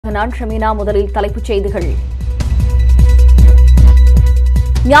செய்திகளுக்காக நான் ஷமீனா. முதலில் தலைப்புச் செய்திகள்.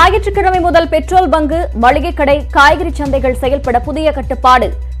 ஞாயிற்றுக்கிழமை முதல் பெட்ரோல் பங்கு, மளிகை கடை, காய்கறி சந்தைகள் செயல்பட புதிய கட்டுப்பாடு.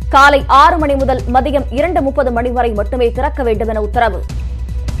 காலை 6 மணி முதல் மதியம் 2:30 மணி வரை மட்டுமே திறக்க வேண்டும் என உத்தரவு.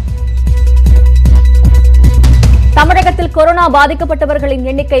 தமிழகத்தில் கொரோனா பாதிக்கப்பட்டவர்களின்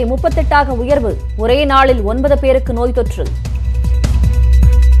எண்ணிக்கை 38ஆக உயர்வு. ஒரே நாளில் 9 பேருக்கு நோய் தொற்று.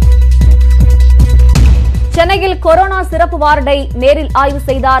 சென்னையில் கொரோனா சிறப்பு வார்டை நேரில் ஆய்வு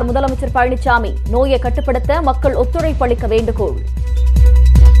செய்தார் முதலமைச்சர் பழனிசாமி. நோயை கட்டுப்படுத்த மக்கள் ஒத்துழைப்பு அளிக்க வேண்டுகோள்.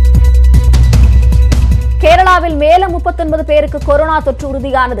 கேரளாவில் மேலும் 39 பேருக்கு கொரோனா தொற்று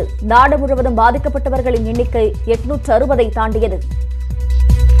உறுதியானது. நாடு முழுவதும் பாதிக்கப்பட்டவர்களின் எண்ணிக்கை 860ஐ தாண்டியது.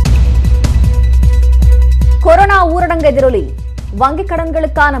 கொரோனா ஊரடங்கு எதிரொலி. வங்கிக்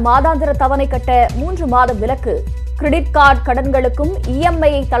கடன்களுக்கான மாதாந்திர தவணை கட்ட 3 மாத விலக்கு. கிரெடிட் கார்டு கடன்களுக்கும்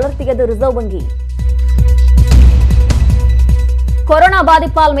இஎம்ஐயை தளர்த்தியது ரிசர்வ் வங்கி. கொரோனா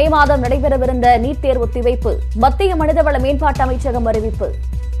பாதிப்பால் மே மாதம் நடைபெறவிருந்த நீட் தேர்வு ஒத்திவைப்பு. மத்திய மனிதவள மேம்பாட்டு அமைச்சகம் அறிவிப்பு.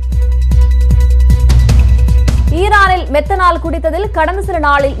 ஈரானில் மெத்தனால் குடித்ததில் கடந்த சில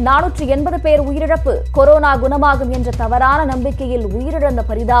நாளில் 480 பேர் உயிரிழப்பு. கொரோனா குணமாகும் என்ற தவறான நம்பிக்கையில் உயிரிழந்த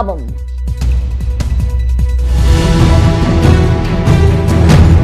பரிதாபம்.